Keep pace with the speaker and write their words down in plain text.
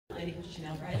Lady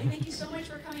Chanel Bradley. Thank you so much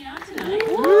for coming out tonight.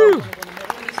 Woo!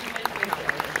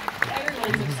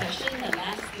 Everyone's obsession, the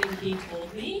last thing he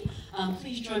told me.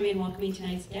 Please join me in welcoming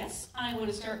tonight's guests. I want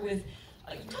to start with,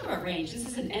 you talk about range. This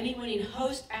is an Emmy-winning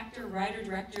host, actor, writer,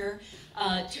 director.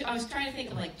 I was trying to think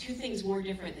of like two things more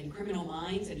different than Criminal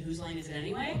Minds and Whose Line Is It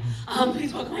Anyway?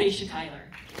 Please welcome Aisha Tyler.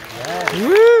 Yeah.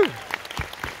 Woo!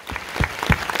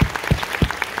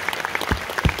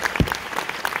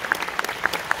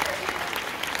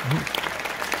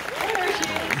 There she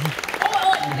is.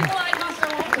 Oh, and Nikolaj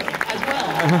Coster-Waldau as well.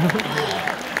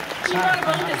 She brought a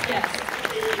bonus guest.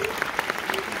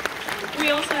 We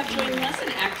also have joining us an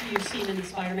actor you've seen in the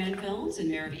Spider-Man films and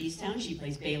Mayor of Easttown. She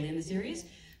plays Bailey in the series.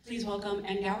 Please welcome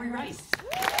Angourie Rice.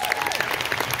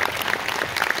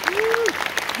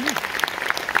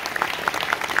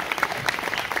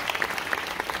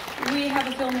 We have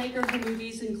a filmmaker for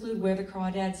movies include Where the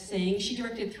Crawdads Sing. She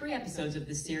directed 3 episodes of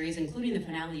this series, including the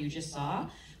finale you just saw.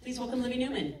 Please welcome Olivia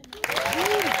Newman.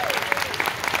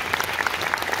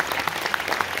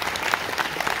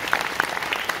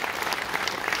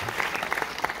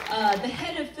 The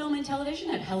head of film and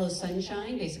television at Hello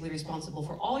Sunshine, basically responsible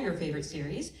for all your favorite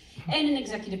series, and an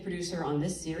executive producer on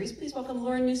this series. Please welcome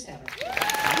Neustadter.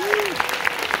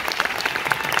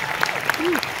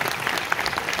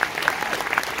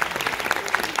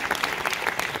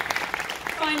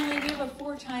 Finally, we have a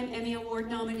 4-time Emmy Award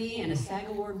nominee and a SAG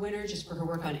Award winner just for her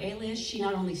work on Alias. She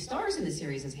not only stars in the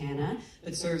series as Hannah,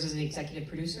 but serves as an executive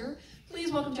producer.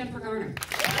 Please welcome Jennifer Garner.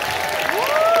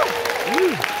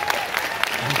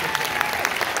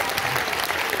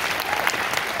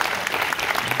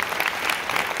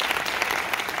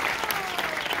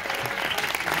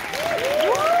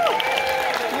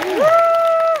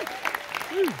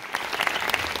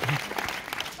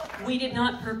 We did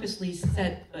not purposely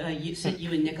set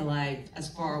you and Nikolaj as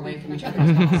far away from each other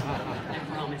as possible, I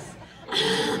promise.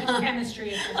 It's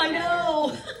chemistry. I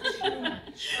know!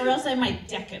 Or else I might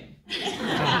deck him.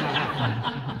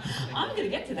 I'm going to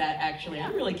get to that, actually.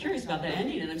 I'm really curious about that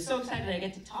ending, and I'm so excited I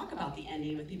get to talk about the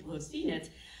ending with people who have seen it.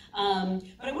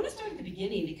 But I want to start at the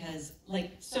beginning because,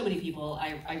 like so many people,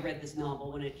 I read this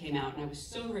novel when it came out, and I was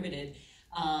so riveted.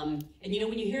 And you know,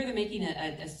 when you hear they're making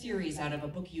a series out of a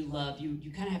book you love,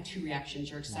 you kind of have 2 reactions.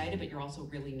 You're excited, but you're also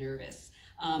really nervous.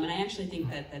 And I actually think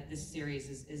that this series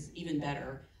is even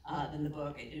better than the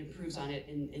book. It improves on it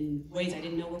in ways I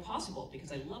didn't know were possible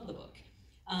because I love the book.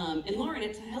 And Lauren,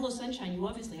 at Hello Sunshine, you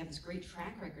obviously have this great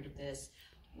track record of this.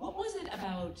 What was it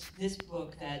about this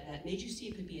book that made you see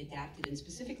it could be adapted and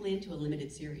specifically into a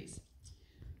limited series?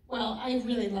 Well, I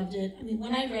really loved it. I mean,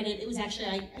 when I read it, it was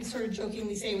actually, I sort of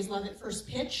jokingly say it was love at first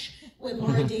pitch. When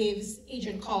Laura Dave's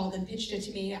agent called and pitched it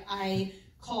to me, I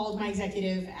called my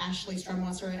executive, Ashley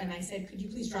Strumwasser, and I said, could you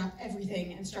please drop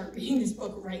everything and start reading this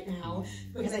book right now?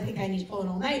 Because I think I need to pull an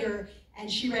all-nighter. And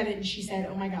she read it and she said,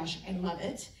 oh my gosh, I love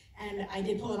it. And I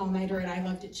did pull an all-nighter and I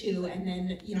loved it too. And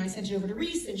then, you know, I sent it over to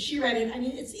Reese and she read it. I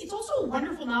mean, it's also a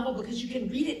wonderful novel because you can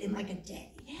read it in like a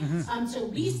day. So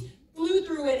Reese flew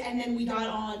through it, and then we got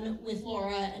on with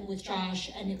Laura and with Josh,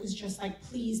 and it was just like,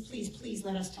 please, please, please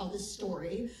let us tell this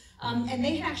story. And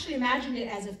they had actually imagined it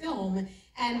as a film,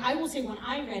 and I will say when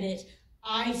I read it,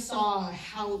 I saw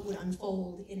how it would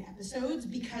unfold in episodes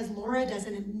because Laura does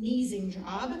an amazing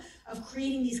job of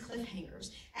creating these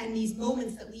cliffhangers and these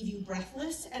moments that leave you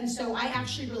breathless, and so I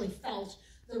actually really felt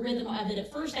the rhythm of it. At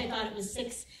first I thought it was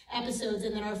 6 episodes,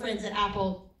 and then our friends at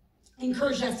Apple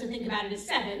encouraged us to think about it as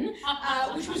 7,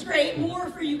 which was great, more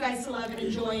for you guys to love and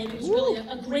enjoy, and it was really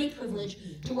a great privilege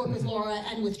to work with Laura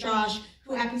and with Josh,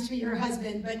 who happens to be her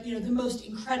husband, but you know, the most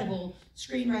incredible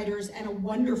screenwriters and a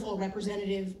wonderful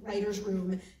representative writers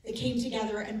room that came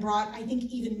together and brought, I think,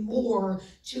 even more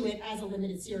to it as a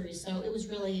limited series. So it was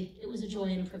a joy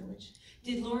and a privilege.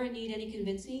 Did Laura need any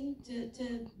convincing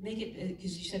to make it,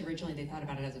 because you said originally they thought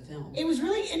about it as a film? It was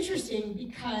really interesting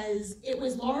because it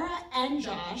was Laura and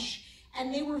Josh,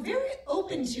 and they were very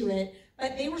open to it,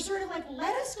 but they were sort of like,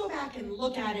 let us go back and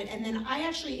look at it. And then I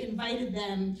actually invited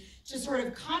them to sort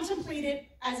of contemplate it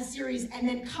as a series and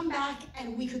then come back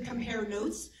and we could compare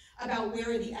notes about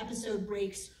where the episode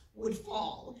breaks would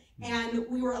fall. And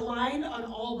we were aligned on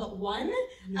all but 1.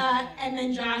 And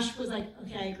then Josh was like,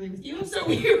 okay, I agree with you. So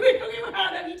we went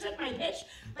out and he took my pitch.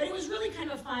 But it was really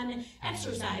kind of a fun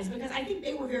exercise because I think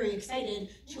they were very excited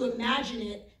to imagine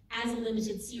it as a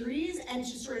limited series and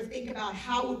to sort of think about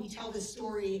how would we tell this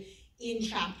story in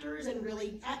chapters. And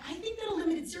really, I think that a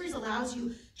limited series allows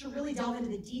you to really delve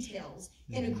into the details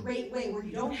in a great way where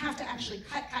you don't have to actually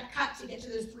cut to get to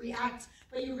those 3 acts,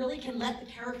 but you really can let the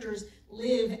characters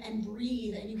live and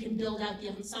breathe and you can build out the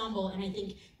ensemble. And I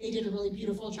think they did a really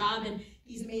beautiful job. And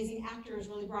these amazing actors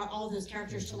really brought all of those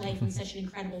characters to life in such an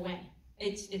incredible way.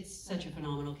 It's such a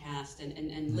phenomenal cast, and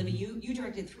Olivia, you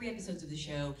directed 3 episodes of the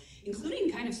show,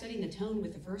 including kind of setting the tone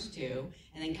with the first 2,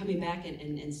 and then coming back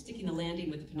and sticking the landing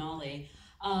with the finale.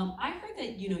 I heard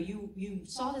that you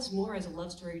saw this more as a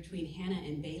love story between Hannah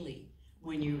and Bailey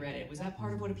when you read it. Was that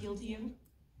part of what appealed to you?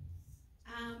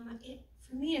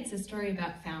 For me, it's a story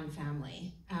about found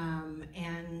family,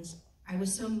 and I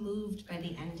was so moved by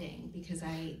the ending because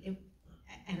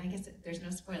and I guess there's no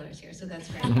spoilers here, so that's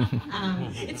great.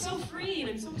 It's so free, and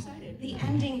I'm so excited. The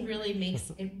ending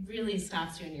really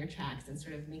stops you in your tracks and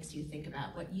sort of makes you think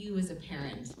about what you as a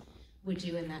parent would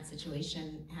do in that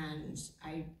situation. And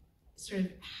I sort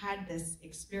of had this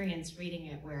experience reading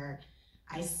it where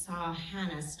I saw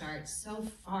Hannah start so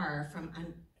far from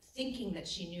thinking that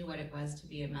she knew what it was to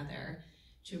be a mother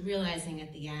to realizing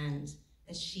at the end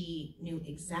that she knew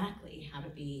exactly how to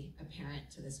be a parent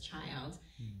to this child,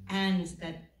 and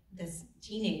that this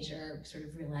teenager sort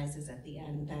of realizes at the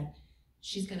end that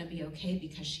she's going to be okay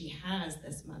because she has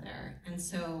this mother. And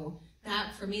so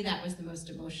that, for me, that was the most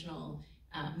emotional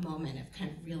moment of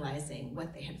kind of realizing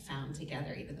what they had found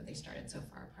together, even though they started so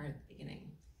far apart at the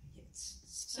beginning. It's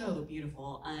so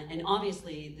beautiful, and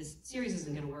obviously this series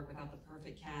isn't going to work without the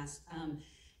perfect cast.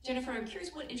 Jennifer, I'm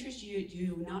curious what interests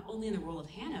you not only in the role of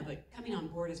Hannah, but coming on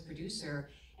board as producer.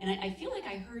 And I feel like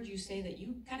I heard you say that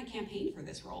you kind of campaigned for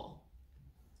this role.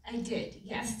 I did,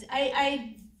 yes.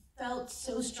 I felt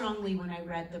so strongly when I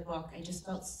read the book. I just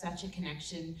felt such a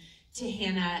connection to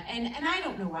Hannah. And I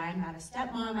don't know why. I'm not a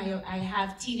stepmom. I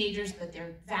have teenagers, but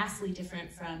they're vastly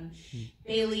different from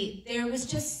Bailey. There was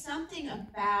just something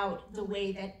about the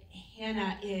way that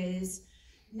Hannah is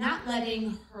not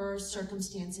letting her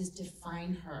circumstances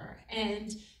define her,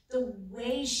 and the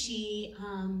way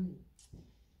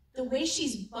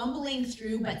she's bumbling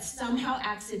through, but somehow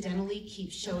accidentally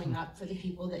keeps showing up for the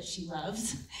people that she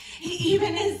loves,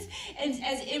 even as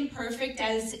imperfect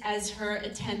as her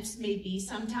attempts may be.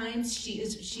 Sometimes she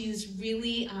is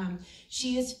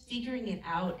figuring it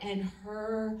out, and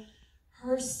her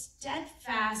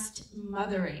steadfast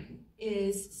mothering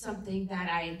is something that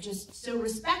I just so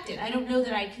respected. I don't know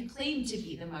that I could claim to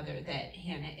be the mother that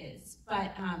Hannah is,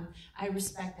 but I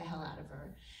respect the hell out of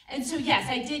her. And so yes,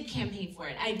 I did campaign for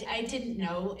it. I didn't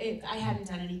know, I hadn't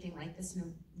done anything like this in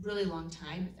a really long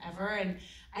time, if ever, and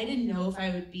I didn't know if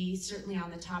I would be certainly on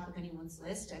the top of anyone's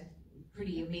list. I have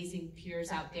pretty amazing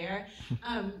peers out there.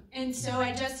 And so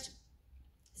I just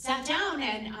sat down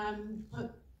and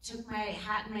took my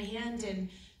hat in my hand and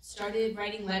started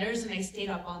writing letters, and I stayed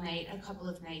up all night, a couple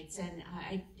of nights, and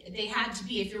they had to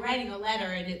be, if you're writing a letter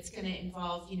and it's going to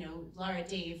involve, Laura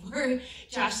Dave or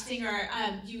Josh Singer,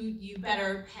 you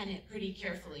better pen it pretty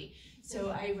carefully.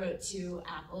 So I wrote to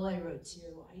Apple, I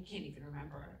can't even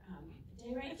remember,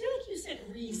 did I write? I feel like you sent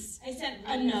Reese. I sent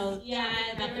a note,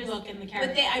 about the book and the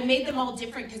character. But I made them all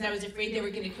different because I was afraid they were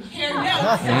going to compare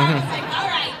notes. So I was like, all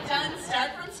right, done,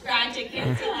 start from scratch, I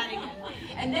can't say that again.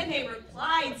 And then they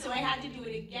replied, so I had to do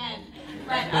it again.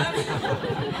 But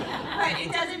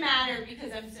it doesn't matter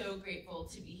because I'm so grateful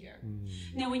to be here.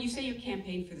 Now, when you say you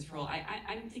campaigned for this role,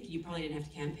 I'm thinking you probably didn't have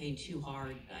to campaign too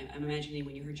hard. I'm imagining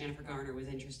when you heard Jennifer Garner was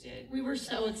interested. We were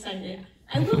so excited.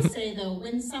 I will say, though,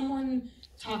 when someone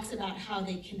talks about how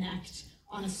they connect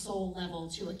on a soul level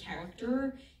to a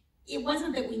character, it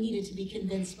wasn't that we needed to be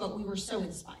convinced, but we were so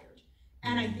inspired.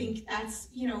 And I think that's,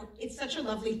 it's such a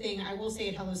lovely thing. I will say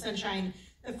at Hello Sunshine,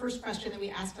 the first question that we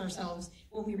ask ourselves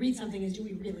when we read something is, do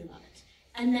we really love it?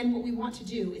 And then what we want to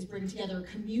do is bring together a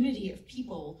community of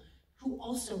people who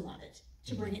also love it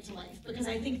to bring it to life. Because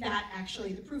I think that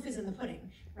actually, the proof is in the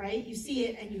pudding, right? You see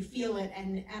it and you feel it,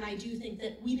 and I do think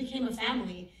that we became a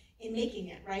family in making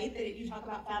it, right? That you talk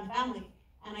about found family.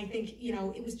 And I think,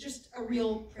 it was just a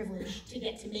real privilege to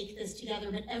get to make this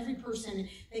together. But every person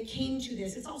that came to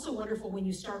this, it's also wonderful when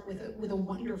you start with a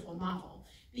wonderful novel,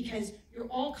 because you're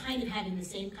all kind of having the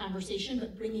same conversation,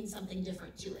 but bringing something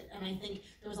different to it. And I think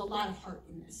there was a lot of heart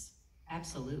in this.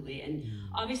 Absolutely. And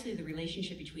obviously the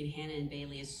relationship between Hannah and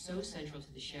Bailey is so central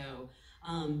to the show.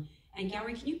 And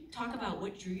Angourie, can you talk about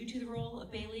what drew you to the role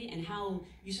of Bailey and how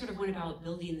you sort of went about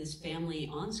building this family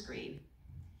on screen?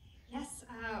 Yes,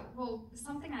 well,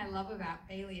 something I love about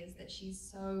Bailey is that she's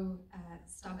so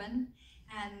stubborn,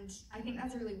 and I think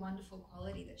that's a really wonderful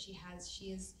quality that she has. She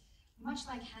is, much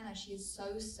like Hannah, she is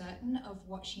so certain of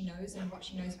what she knows and what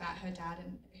she knows about her dad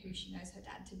and who she knows her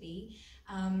dad to be.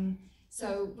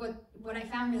 So what I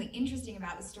found really interesting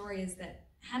about the story is that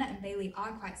Hannah and Bailey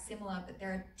are quite similar, but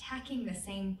they're attacking the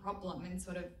same problem in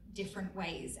sort of different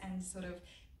ways and sort of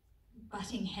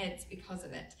butting heads because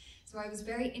of it. So I was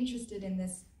very interested in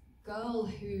this girl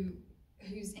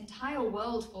whose entire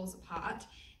world falls apart,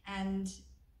 and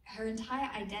her entire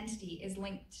identity is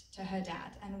linked to her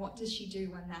dad. And what does she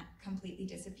do when that completely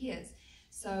disappears?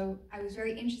 So I was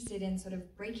very interested in sort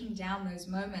of breaking down those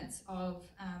moments of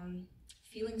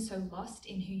feeling so lost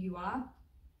in who you are,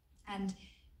 and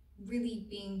really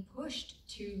being pushed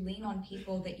to lean on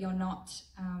people that you're not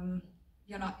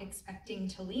expecting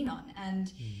to lean on.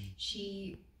 And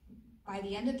she, by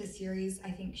the end of the series,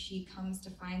 I think she comes to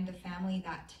find the family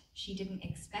that she didn't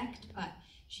expect, but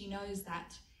she knows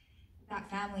that that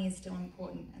family is still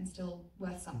important and still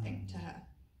worth something to her.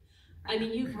 I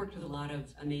mean, you've worked with a lot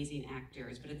of amazing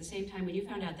actors, but at the same time, when you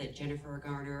found out that Jennifer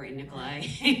Garner and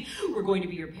Nikolaj were going to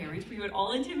be your parents, were you at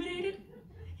all intimidated?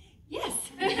 Yes.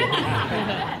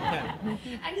 I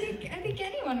think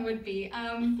anyone would be.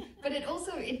 But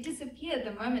it disappeared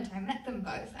the moment I met them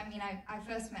both. I mean, I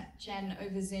first met Jen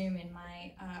over Zoom in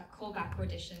my callback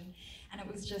audition, and it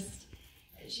was just,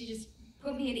 she just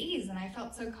put me at ease, and I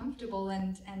felt so comfortable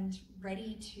and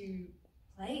ready to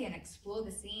play and explore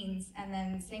the scenes. And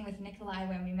then same with Nikolaj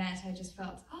when we met, I just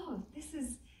felt, oh, this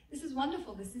is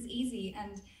wonderful, this is easy.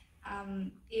 And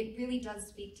it really does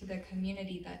speak to the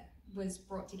community that was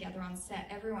brought together on set.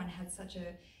 Everyone had such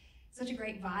a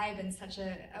great vibe and such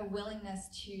a willingness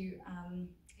to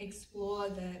explore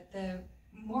the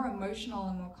more emotional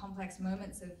and more complex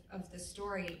moments of the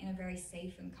story in a very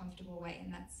safe and comfortable way.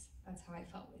 And that's how I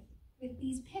felt with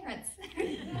these parents.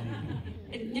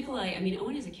 And Nikolaj, I mean,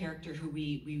 Owen is a character who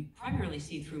we primarily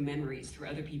see through memories, through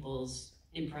other people's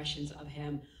impressions of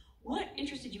him. What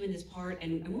interested you in this part,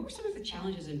 and what were some of the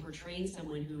challenges in portraying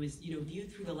someone who is,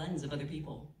 viewed through the lens of other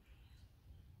people?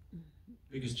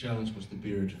 Biggest challenge was the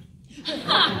beard. I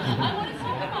want to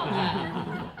talk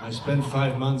about that. I spent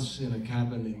 5 months in a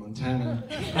cabin in Montana.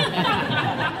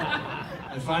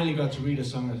 I finally got to read A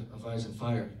Song of Ice and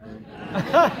Fire.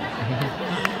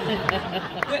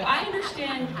 But I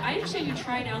understand you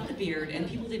tried out the beard and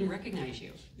people didn't recognize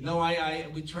you. No,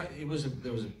 we tried. It was a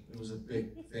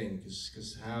big thing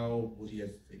because how would he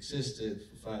have existed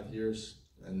for 5 years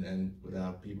and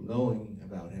without people knowing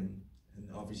about him? And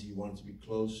obviously he wanted to be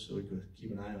close so he could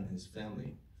keep an eye on his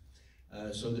family.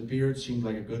 So the beard seemed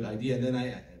like a good idea. And then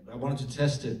I wanted to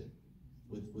test it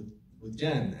with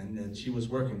Jen, and then she was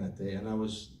working that day, and I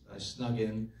snuck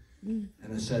in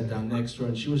and I sat down next to her,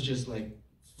 and she was just like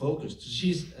focused.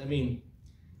 She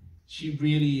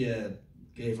really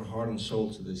gave her heart and soul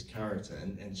to this character,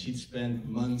 and she'd spent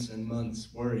months and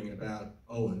months worrying about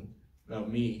Owen,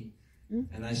 about me,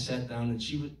 and I sat down, and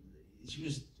she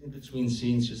was in between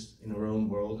scenes, just in her own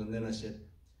world, and then I said,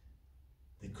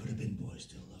 "They could have been boys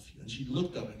still love you." And she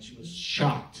looked up and she was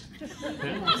shocked.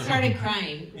 Started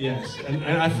crying. Yes, and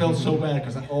I felt so bad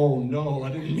because oh no, I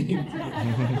didn't mean to.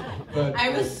 But I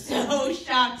was so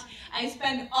shocked. I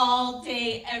spent all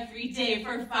day, every day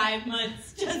for 5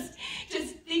 months just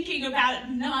thinking about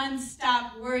it,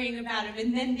 non-stop worrying about him.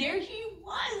 And then there he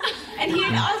was. And he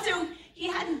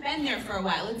hadn't been there for a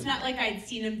while. It's not like I'd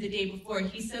seen him the day before.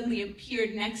 He suddenly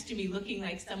appeared next to me looking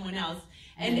like someone else.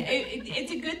 And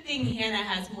it's a good thing Hannah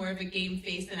has more of a game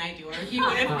face than I do, or he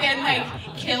would have been like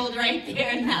killed right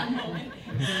there in that moment.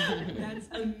 That's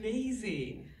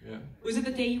amazing. Yeah. Was it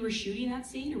the day you were shooting that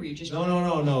scene, or were you just...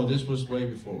 No, this was way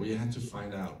before. We had to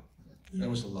find out. There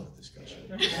was a lot of discussion.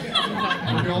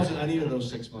 I needed those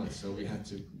 6 months, so we had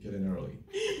to get in early.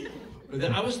 But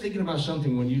then I was thinking about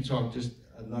something when you talk,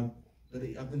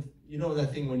 I've been,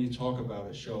 that thing when you talk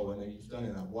about a show, and you've done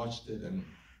it, I've watched it, and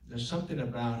there's something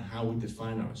about how we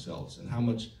define ourselves and how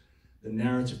much the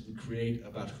narrative we create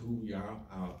about who we are,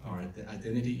 our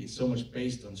identity is so much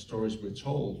based on stories we're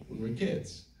told when we're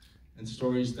kids. And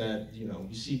stories that,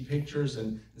 we see pictures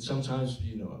and sometimes,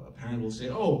 a parent will say,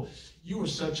 "Oh, you were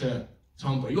such a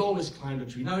tomboy, you always climbed a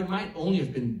tree." Now, it might only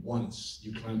have been once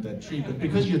you climbed that tree, but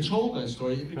because you're told that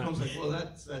story, it becomes like, well,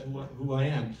 that's who I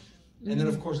am. And then,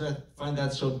 of course, I find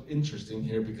that so interesting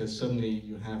here because suddenly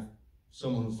you have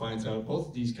someone who finds out, both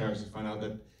of these characters find out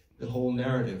that the whole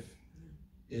narrative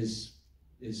is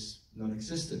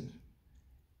non-existent.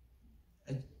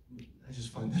 I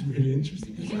just find that really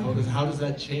interesting. How does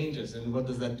that change us, and what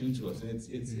does that do to us? And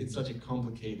it's such a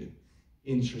complicated,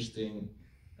 interesting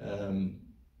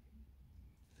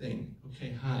thing.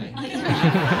 Okay, hi.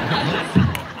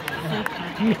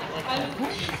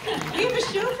 We have a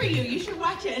show for you. You should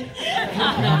watch it.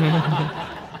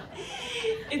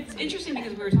 It's interesting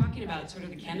because we were talking about sort of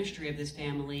the chemistry of this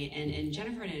family, and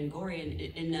Jennifer and Angourie, and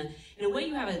in a way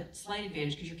you have a slight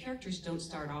advantage because your characters don't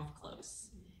start off close,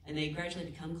 and they gradually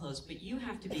become close, but you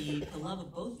have to be the love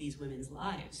of both these women's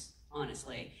lives,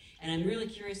 honestly. And I'm really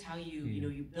curious how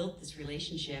you built this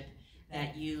relationship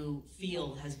that you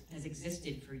feel has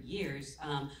existed for years.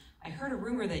 I heard a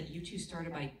rumor that you two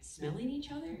started by smelling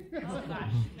each other. Oh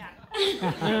gosh,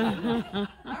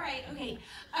 all right, okay.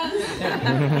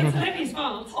 It's Libby's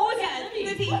fault. Oh yeah,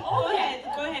 Libby.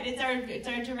 Go ahead. It's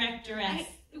our directoress.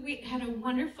 We had a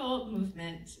wonderful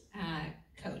movement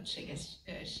coach, I guess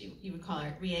you would call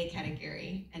her, Rie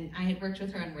Katagiri, and I had worked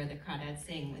with her on Where the Crawdads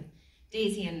Sing with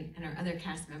Daisy and our other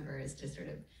cast members to sort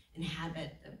of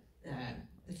inhabit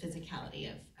the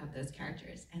physicality of those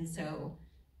characters. And so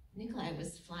Nikolaj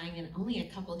was flying in only a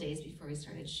couple days before we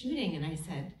started shooting, and I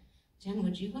said, Jen,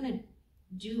 would you want to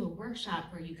do a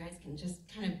workshop where you guys can just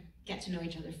kind of get to know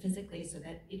each other physically so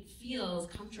that it feels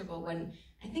comfortable when,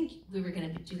 I think we were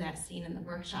going to do that scene in the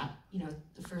workshop,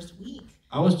 the first week.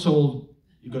 I was told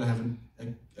you're going to have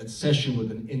a session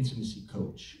with an intimacy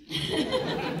coach.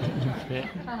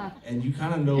 And you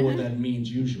kind of know what that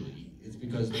means usually. It's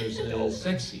because there's a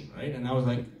sex scene, right? And I was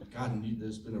like, God,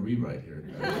 there's been a rewrite here.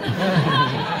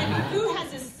 Who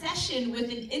has a session with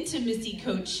an intimacy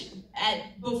coach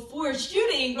before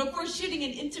shooting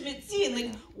an intimate scene?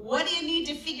 Like, what do you need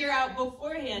to figure out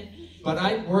beforehand? But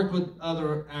I work with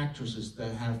other actresses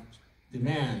that have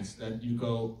demands that you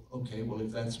go, okay, well,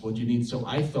 if that's what you need. So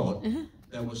I thought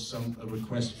that was a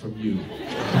request from you.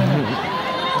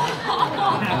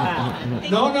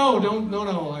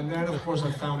 No. And then, of course,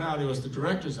 I found out it was the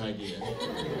director's idea.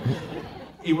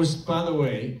 It was, by the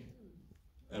way,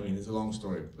 I mean, it's a long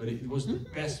story, but it was the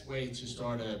best way to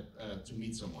start to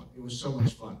meet someone. It was so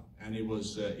much fun, and it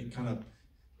was, it kind of,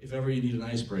 if ever you need an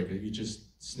icebreaker, you just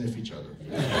sniff each other.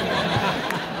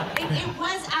 It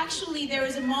was actually, there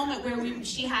was a moment where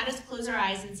she had us close our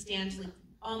eyes and stand like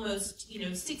almost,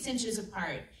 6 inches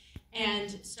apart and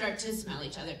start to smell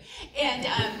each other. And,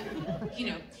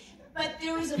 but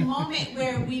there was a moment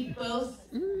where we both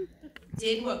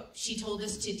did what she told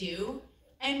us to do.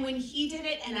 And when he did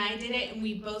it and I did it and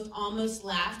we both almost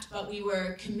laughed, but we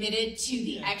were committed to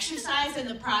the exercise and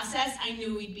the process, I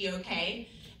knew we'd be okay.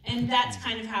 And that's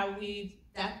kind of how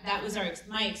that was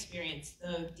my experience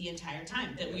the entire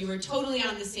time, that we were totally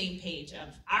on the same page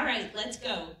of, all right, let's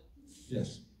go.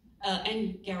 Yes.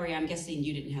 And Gary, I'm guessing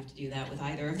you didn't have to do that with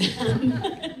either of them.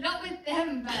 Not with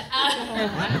them, but...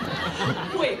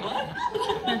 Wait, what?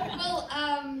 Well,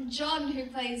 John, who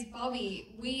plays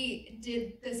Bobby, we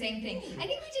did the same thing. I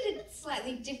think we did a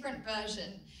slightly different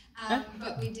version,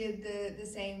 but we did the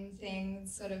same thing,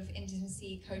 sort of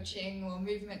intimacy coaching or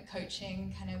movement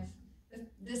coaching, kind of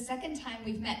the second time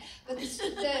we've met. But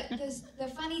the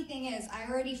funny thing is, I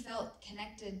already felt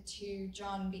connected to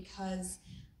John because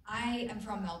I am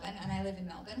from Melbourne and I live in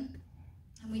Melbourne,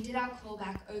 and we did our call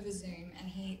back over Zoom and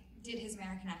he did his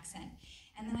American accent,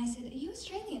 and then I said, are you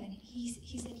Australian? And he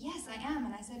said, yes, I am.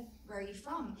 And I said, where are you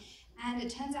from? And it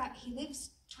turns out he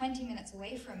lives 20 minutes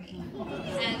away from me,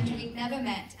 and we'd never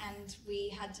met, and we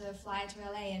had to fly to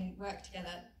LA and work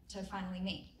together to finally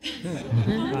meet.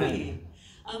 Funny.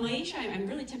 Aisha, I'm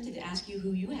really tempted to ask you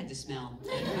who you had to smell.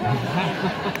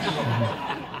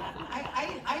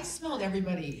 I smelled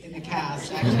everybody in the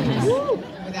cast, actually, just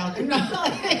without their knowledge.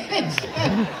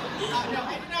 No,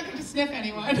 I'm not going to sniff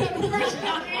anyone,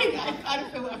 unfortunately. I kind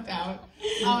of feel left out.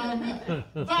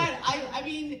 But I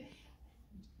mean,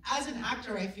 as an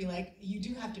actor, I feel like you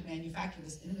do have to manufacture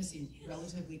this intimacy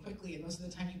relatively quickly, and most of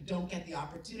the time you don't get the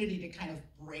opportunity to kind of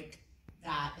break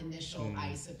that initial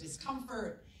ice of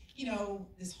discomfort.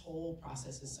 This whole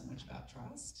process is so much about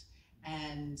trust.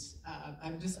 And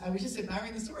I was just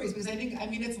admiring the stories because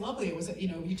it's lovely. It was,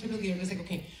 it was like,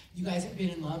 okay, you guys have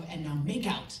been in love and now make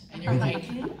out. And you're like,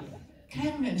 can I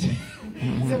have a minute?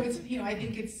 So it's, I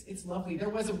think it's lovely. There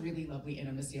was a really lovely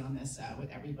intimacy on this set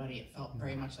with everybody. It felt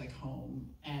very much like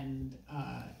home, and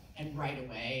right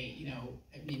away,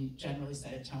 generally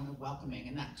set a tone of welcoming,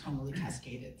 and that tone really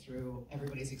cascaded through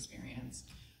everybody's experience.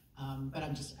 But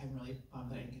I'm really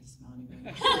bummed that I didn't get to smell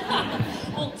anybody.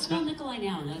 Well, smell Nikolaj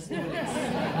now and let us know what it is.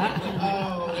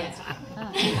 Oh,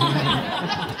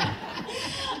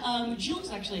 yes. Jules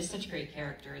actually is such a great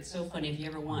character. It's so funny. If you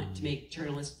ever want to make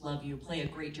journalists love you, play a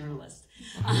great journalist.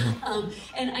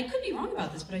 And I could be wrong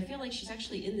about this, but I feel like she's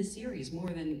actually in the series more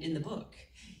than in the book.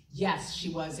 Yes, she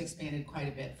was expanded quite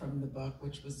a bit from the book,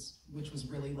 which was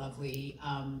really lovely.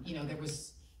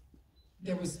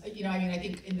 There was, I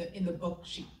think in the book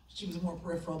she was more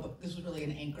peripheral, but this was really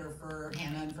an anchor for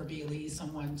Hannah and for Bailey,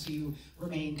 someone to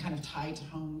remain kind of tied to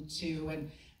home to,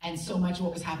 and so much of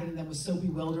what was happening to them was so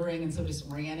bewildering and so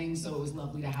disorienting. So it was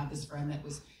lovely to have this friend that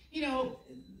was,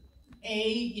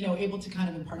 able to kind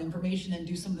of impart information and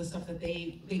do some of the stuff that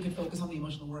they could focus on the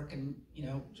emotional work, and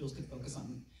Jules could focus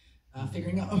on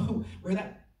figuring out where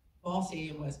that bossy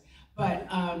it was. But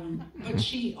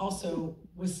she also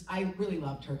was, I really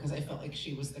loved her because I felt like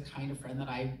she was the kind of friend that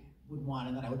I would want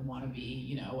and that I would want to be.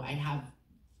 You know, I have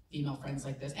female friends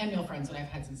like this and male friends that I've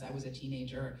had since I was a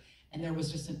teenager. And there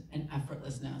was just an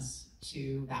effortlessness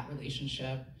to that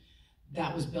relationship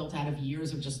that was built out of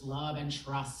years of just love and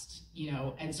trust, you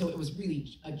know. And so it was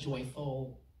really a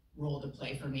joyful role to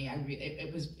play for me.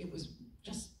 It was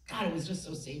just, God, it was just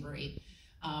so savory.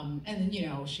 And then, you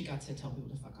know, she got to tell people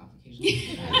to fuck off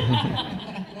occasionally.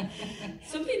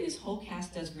 Something this whole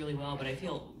cast does really well, but I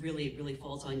feel really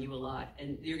falls on you a lot.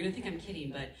 And you're going to think I'm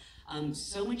kidding, but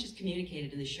so much is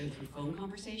communicated in the show through phone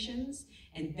conversations,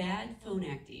 and bad phone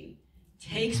acting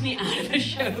takes me out of the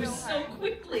show so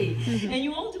quickly. And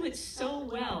you all do it so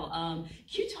well.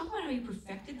 Can you talk about how you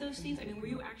perfected those scenes? I mean, were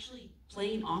you actually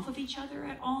playing off of each other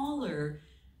at all, or?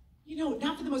 You know,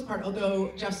 not for the most part,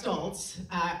 although Jeff Stoltz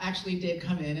actually did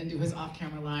come in and do his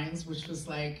off-camera lines, which was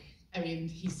like, I mean,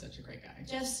 he's such a great guy.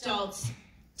 Jeff Stoltz,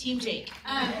 Team Jake.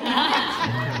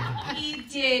 He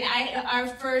did.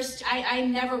 I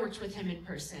never worked with him in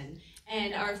person,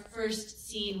 and our first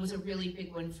scene was a really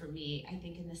big one for me, I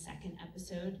think in the second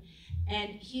episode. And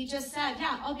he just said,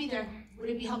 yeah, I'll be there. Would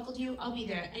it be helpful to you? I'll be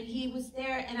there. And he was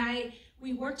there, and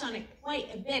we worked on it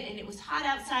quite a bit, and it was hot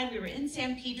outside. We were in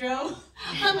San Pedro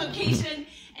on location,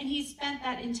 and he spent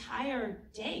that entire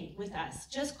day with us,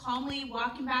 just calmly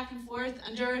walking back and forth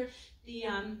under the,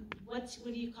 what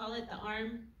do you call it, the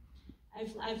arm?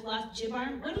 I've lost jib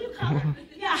arm. What do you call it?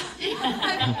 Yeah.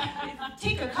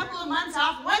 Take a couple of months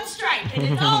off, one strike, and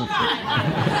it's all gone.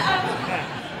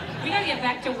 We gotta get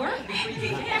back to work.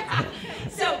 Yeah.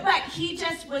 So, but he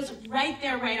just was right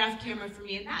there, right off camera for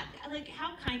me, and that, like,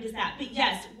 how kind is that? But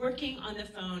yes, working on the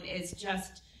phone is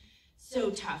just so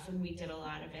tough, and we did a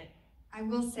lot of it. I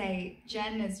will say,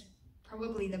 Jen is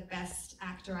probably the best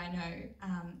actor I know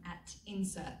at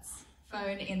inserts,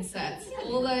 phone inserts.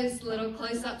 All those little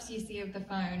close-ups you see of the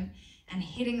phone and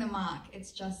hitting the mark,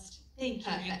 it's just Thank you,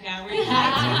 perfect. Angourie.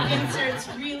 I take inserts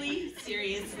really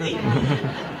seriously.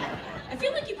 I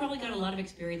feel like you probably got a lot of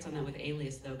experience on that with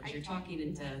Alias, though, because you're talking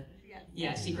into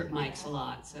secret mics a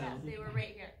lot. So Yes, they were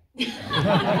right here.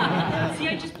 see,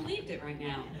 I just believed it right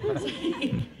now.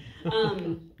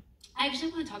 I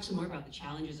actually want to talk some more about the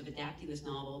challenges of adapting this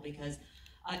novel, because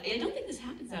I don't think this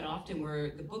happens that often,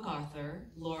 where the book author,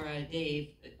 Laura Dave,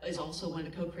 is also one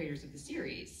of the co-creators of the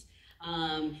series.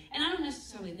 And I don't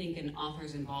necessarily think an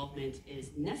author's involvement is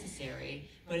necessary,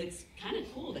 but it's kind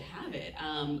of cool to have it.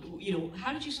 You know,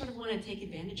 how did you sort of want to take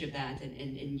advantage of that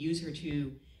and use her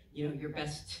to, you know, your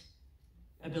best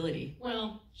ability?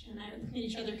 Well, Jen and I are looking at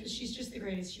each other because she's just the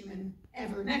greatest human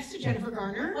ever, next to Jennifer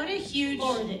Garner. What a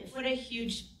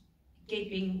huge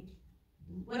gaping,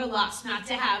 what a loss not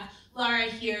to have Laura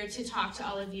here to talk to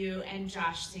all of you, and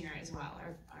Josh Singer as well,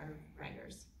 our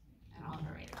writers, and all of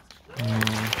our writers.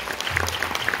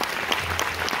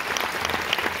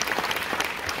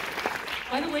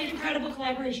 By the way, incredible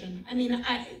collaboration. I mean,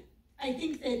 I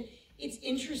think that it's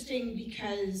interesting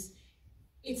because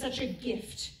it's such a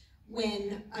gift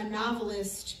when a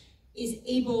novelist is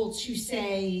able to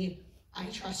say, I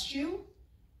trust you,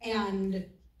 and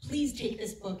please take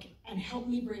this book and help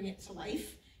me bring it to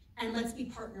life, and let's be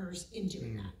partners in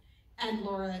doing that. And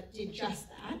Laura did just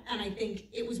that, and I think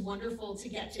it was wonderful to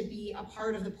get to be a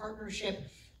part of the partnership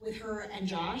with her and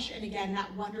Josh, and again,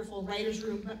 that wonderful writer's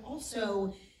room, but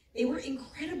also they were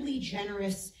incredibly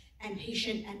generous and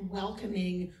patient and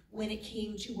welcoming when it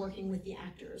came to working with the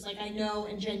actors. Like, I know,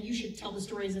 and Jen, you should tell the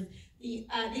stories of the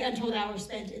untold hours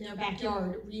spent in their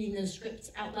backyard reading those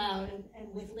scripts out loud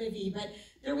and with Livy, but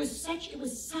it was such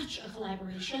a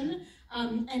collaboration,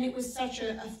 and it was such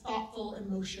a thoughtful,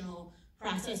 emotional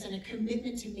process and a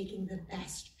commitment to making the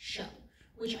best show,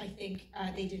 which I think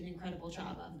they did an incredible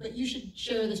job of. But you should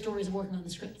share the stories of working on the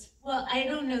scripts. Well, I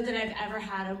don't know that I've ever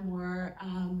had a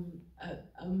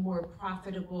more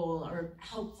profitable or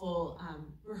helpful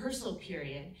rehearsal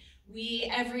period.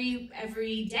 We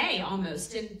every day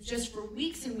almost, and just for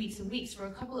weeks and weeks and weeks, for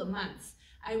a couple of months,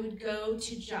 I would go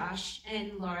to Josh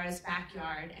and Laura's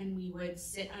backyard, and we would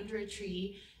sit under a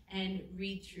tree and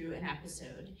read through an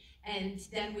episode. And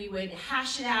then we would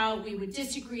hash it out, we would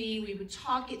disagree, we would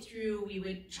talk it through, we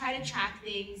would try to track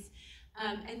things,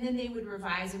 and then they would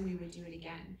revise and we would do it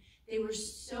again. They were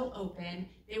so open.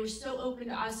 They were so open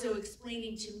to also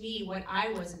explaining to me what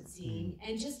I wasn't seeing.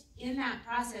 And just in that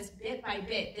process, bit by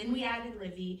bit, then we added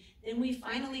Livy, then we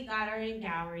finally got our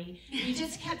Angourie. We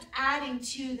just kept adding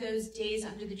to those days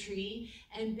under the tree,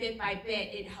 and bit by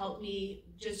bit, it helped me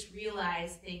just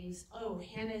realize things. Oh,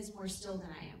 Hannah is more still than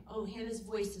I am. Oh, Hannah's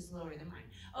voice is lower than mine.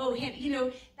 Oh, Hannah, you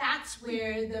know, that's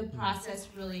where the process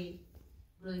really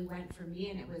really went for me,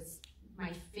 and it was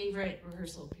my favorite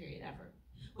rehearsal period ever.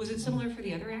 Was it similar for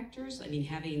the other actors? I mean,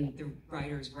 having the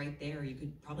writers right there, you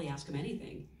could probably ask them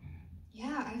anything.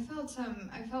 Yeah, I felt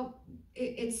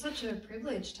it's such a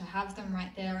privilege to have them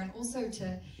right there, and also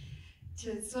to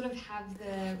sort of have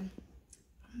the,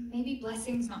 maybe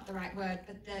blessing's not the right word,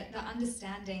 but the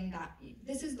understanding that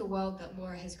this is the world that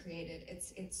Laura has created.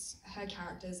 It's her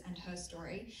characters and her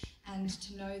story, and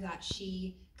to know that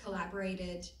she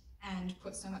collaborated and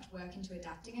put so much work into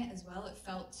adapting it as well. It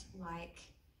felt like,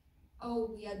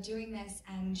 oh, we are doing this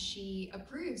and she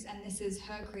approves and this is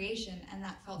her creation, and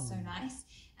that felt so nice.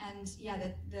 And yeah,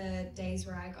 the days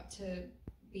where I got to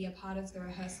be a part of the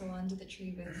rehearsal under the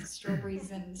tree with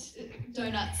strawberries and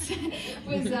donuts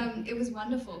it was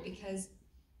wonderful, because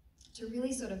to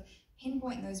really sort of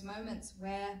pinpoint those moments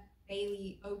where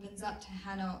Bailey opens up to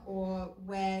Hannah or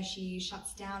where she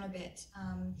shuts down a bit,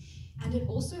 and it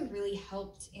also really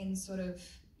helped in sort of,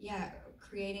 yeah,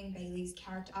 creating Bailey's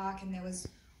character arc. And there was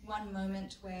one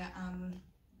moment where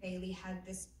Bailey had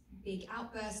this big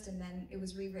outburst, and then it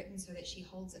was rewritten so that she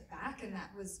holds it back, and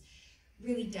that was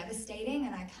really devastating.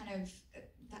 And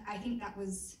I think that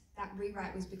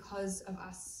rewrite was because of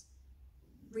us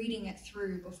reading it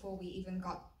through before we even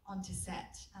got onto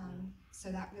set.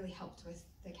 So that really helped with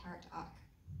the character arc.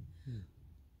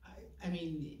 I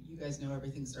mean, you guys know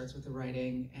everything starts with the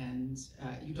writing, and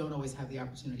you don't always have the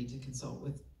opportunity to consult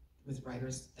with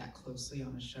writers that closely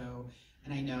on a show.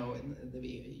 And I know,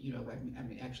 you know, I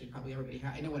mean, actually probably everybody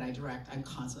here, I know when I direct, I'm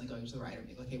constantly going to the writer and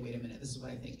being like, okay, wait a minute, this is what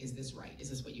I think. Is this right? Is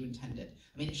this what you intended?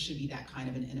 I mean, it should be that kind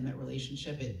of an intimate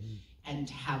relationship. And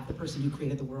to have the person who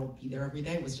created the world be there every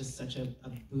day was just such a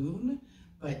boon.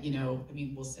 But, you know, I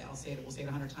mean, we'll say it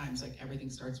 100 times, like everything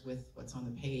starts with what's on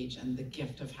the page, and the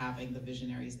gift of having the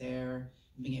visionaries there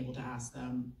and being able to ask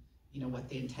them, you know, what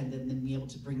they intended, and then be able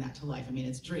to bring that to life. I mean,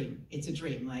 it's a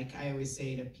dream. Like I always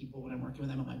say to people when I'm working with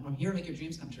them, I'm like, I'm here to make your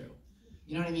dreams come true.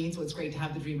 You know what I mean? So it's great to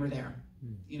have the dreamer there,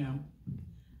 you know?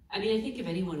 I mean, I think if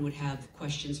anyone would have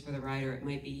questions for the writer, it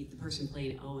might be the person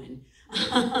playing Owen.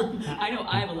 I know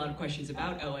I have a lot of questions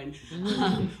about Owen.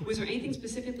 Was there anything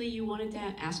specifically you wanted to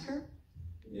ask her?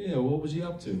 Yeah, what was he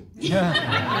up to? Did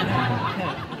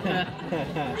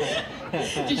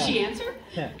she answer?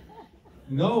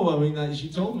 No, I mean, she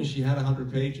told me she had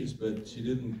 100 pages, but she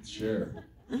didn't share.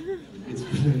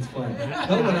 It's fine.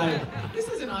 No, but this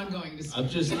is an ongoing discussion. I'm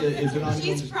just, it's an ongoing.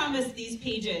 She's promised these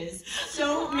pages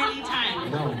so many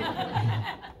times.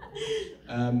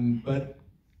 No. But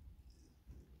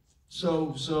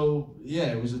so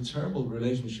yeah, it was a terrible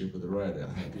relationship with the writer.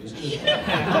 It was just,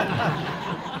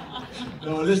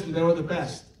 no, listen, they were the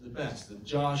best. And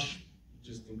Josh,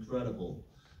 just incredible.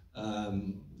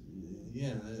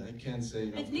 Yeah, I can't say.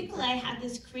 But Nikolaj had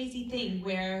this crazy thing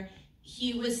where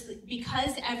he was,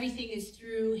 because everything is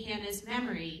through Hannah's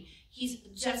memory, he's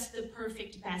just the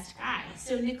perfect best guy.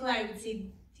 So Nikolaj would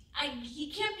say, he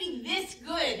can't be this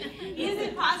good. He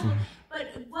isn't possible.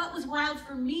 But what was wild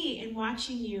for me in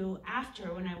watching you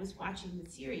after, when I was watching the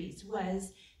series,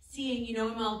 was seeing, you know,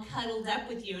 I'm all cuddled up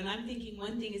with you, and I'm thinking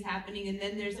one thing is happening, and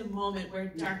then there's a moment where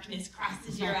darkness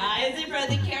crosses your eyes in front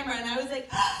of the camera, and I was like,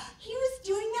 oh, he was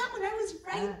doing that when I was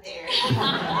right there.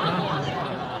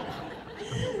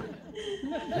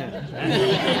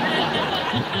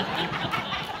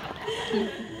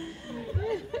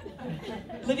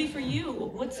 Livy, for you,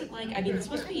 what's it like? I mean, it's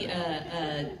supposed to be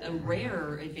a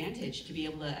rare advantage to be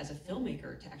able to, as a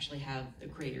filmmaker, to actually have the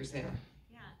creators there.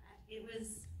 Yeah, it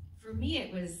was. For me,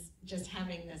 it was just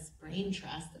having this brain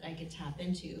trust that I could tap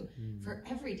into for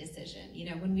every decision.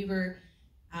 You know, when we were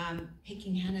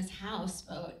picking Hannah's house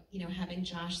boat, you know, having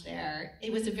Josh there,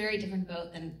 it was a very different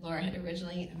boat than Laura had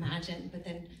originally imagined, but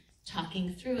then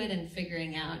talking through it and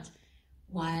figuring out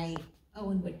why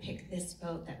Owen would pick this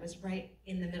boat that was right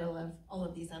in the middle of all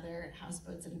of these other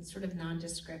houseboats and sort of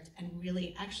nondescript and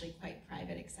really actually quite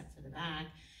private except for the back.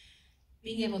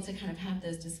 Being able to kind of have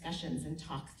those discussions and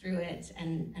talk through it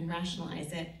and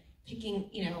rationalize it, picking,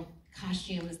 you know,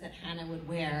 costumes that Hannah would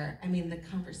wear. I mean, the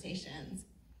conversations.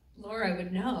 Laura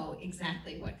would know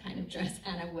exactly what kind of dress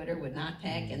Hannah would or would not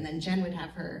pick, and then Jen would have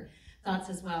her thoughts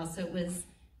as well. So it was,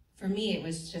 for me, it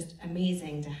was just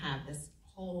amazing to have this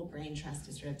whole brain trust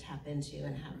to sort of tap into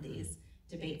and have these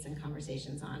debates and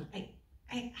conversations on.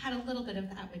 I had a little bit of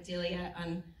that with Delia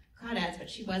on Crawdads, but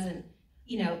she wasn't,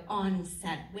 you know, on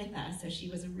set with us, so she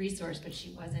was a resource, but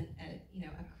she wasn't a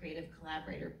creative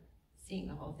collaborator seeing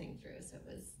the whole thing through. So it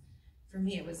was, for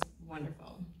me, it was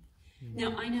wonderful.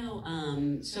 Now, I know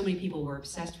so many people were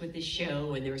obsessed with this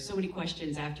show, and there were so many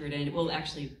questions after it ended. Well,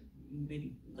 actually,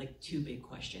 maybe like two big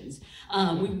questions.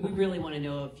 We really want to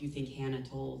know if you think Hannah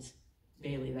told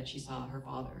Bailey that she saw her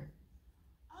father?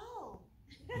 Oh.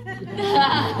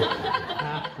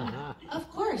 Of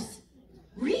course.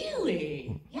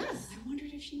 Really? Yes. I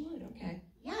wondered if she would. Okay.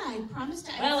 Yeah, I promised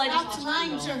I just stopped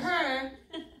lying to her.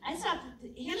 I stopped.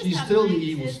 Hannah She's stopped still the lying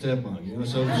evil to- stepmom, you know.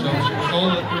 So it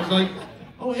was like,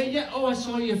 oh hey, yeah, oh I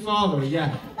saw your father.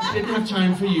 Yeah, he didn't have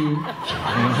time for you,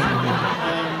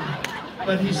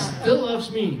 but he still loves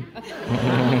me. No,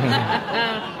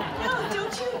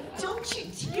 don't you,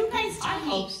 you guys tell me,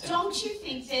 hope so. don't you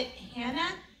think that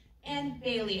Hannah and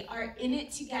Bailey are in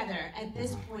it together at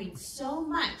this point so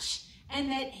much, and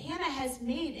that Hannah has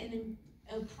made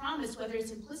a promise, whether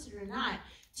it's implicit or not,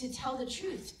 to tell the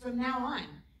truth from now on.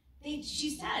 She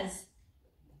says,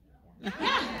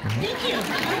 yeah, thank you.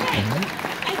 Okay.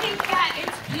 I think that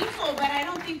it's painful, but I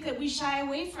don't think that we shy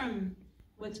away from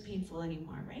what's painful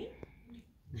anymore, right?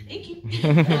 Thank you.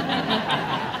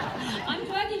 I'm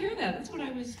glad to hear that. That's what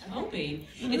I was hoping.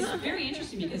 It's very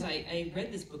interesting because I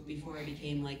read this book before I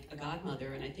became like a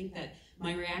godmother, and I think that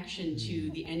my reaction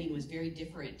to the ending was very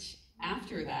different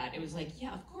after that. It was like,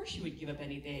 yeah, of course you would give up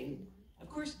anything. Of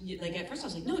course, like at first I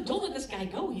was like, no, don't let this guy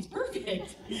go. He's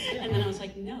perfect. And then I was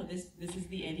like, no, this is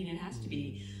the ending. It has to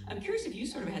be. I'm curious if you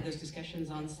sort of had those discussions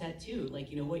on set too,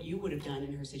 like, you know, what you would have done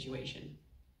in her situation.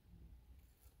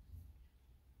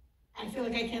 I feel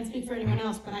like I can't speak for anyone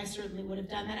else, but I certainly would have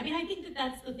done that. I mean, I think that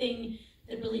that's the thing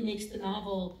that really makes the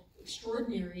novel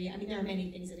extraordinary. I mean, there are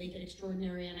many things that make it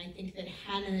extraordinary, and I think that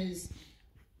Hannah's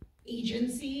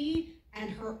agency and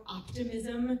her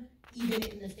optimism, even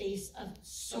in the face of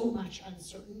so much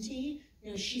uncertainty, you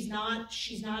know, she's not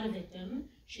a victim.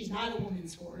 She's not a woman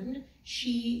scorned.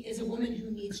 She is a woman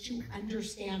who needs to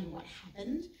understand what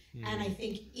happened. And I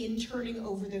think in turning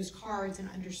over those cards and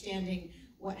understanding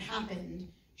what happened,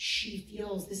 she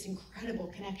feels this incredible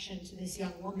connection to this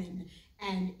young woman.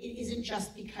 And it isn't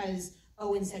just because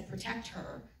Owen said protect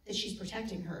her that she's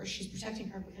protecting her. She's protecting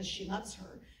her because she loves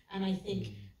her. And I think,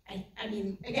 I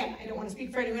mean, again, I don't want to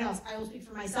speak for anyone else. I will speak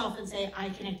for myself and say I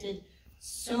connected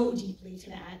so deeply to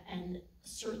that. And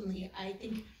certainly, I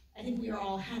think we are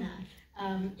all Hannah.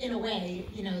 In a way,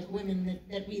 you know, the women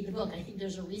that read the book, I think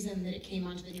there's a reason that it came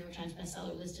onto the New York Times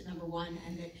bestseller list at #1,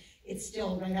 and that it's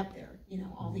still right up there, you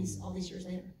know, all these years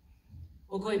later.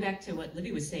 Well, going back to what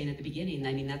Libby was saying at the beginning,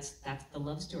 I mean, that's the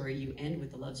love story. You end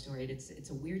with the love story. It's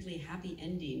a weirdly happy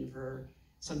ending for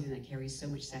something that carries so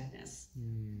much sadness.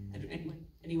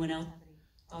 Anyone else have any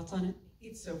thoughts on it?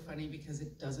 It's so funny because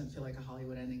it doesn't feel like a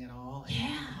Hollywood ending at all. Yeah.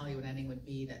 A Hollywood ending would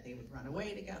be that they would run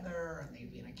away together and they'd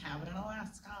be in a cabin in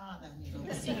Alaska, and then, you know,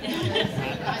 guys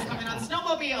coming on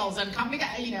snowmobiles and coming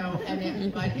together, you know,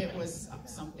 but it was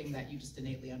something that you just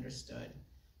innately understood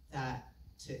that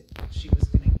she was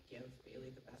going to give Bailey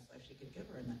the best life she could give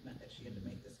her, and that meant that she had to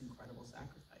make this incredible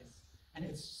sacrifice. And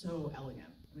it's so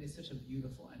elegant. I mean, it's such a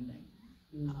beautiful ending.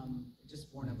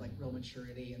 Just born of like real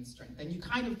maturity and strength. And you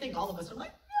kind of think all of us are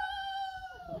like, no!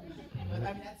 But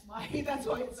I mean, that's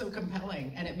why it's so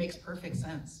compelling, and it makes perfect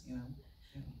sense, you know.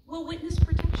 Yeah. Well, witness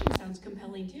protection sounds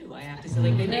compelling too, I have to say.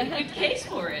 Like, they make a good case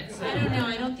for it. So. I don't know.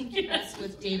 I don't think you mess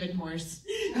with David Morse.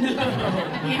 No.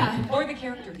 Yeah. Or the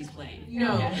character he's playing.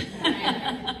 No.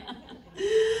 Yeah.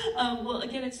 Well,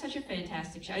 again, it's such a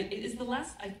fantastic show. Is the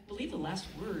last, I believe the last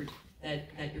word that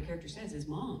your character says is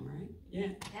mom, right?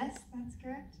 Yeah. Yes, that's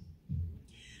correct.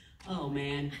 Oh,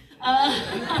 man.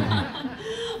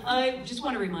 I just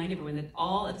want to remind everyone that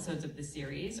all episodes of this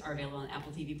series are available on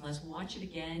Apple TV+. Watch it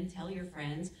again. Tell your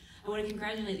friends. I want to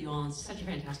congratulate you all on such a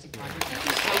fantastic project. Thank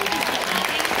you so much.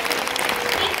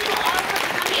 Thank you all for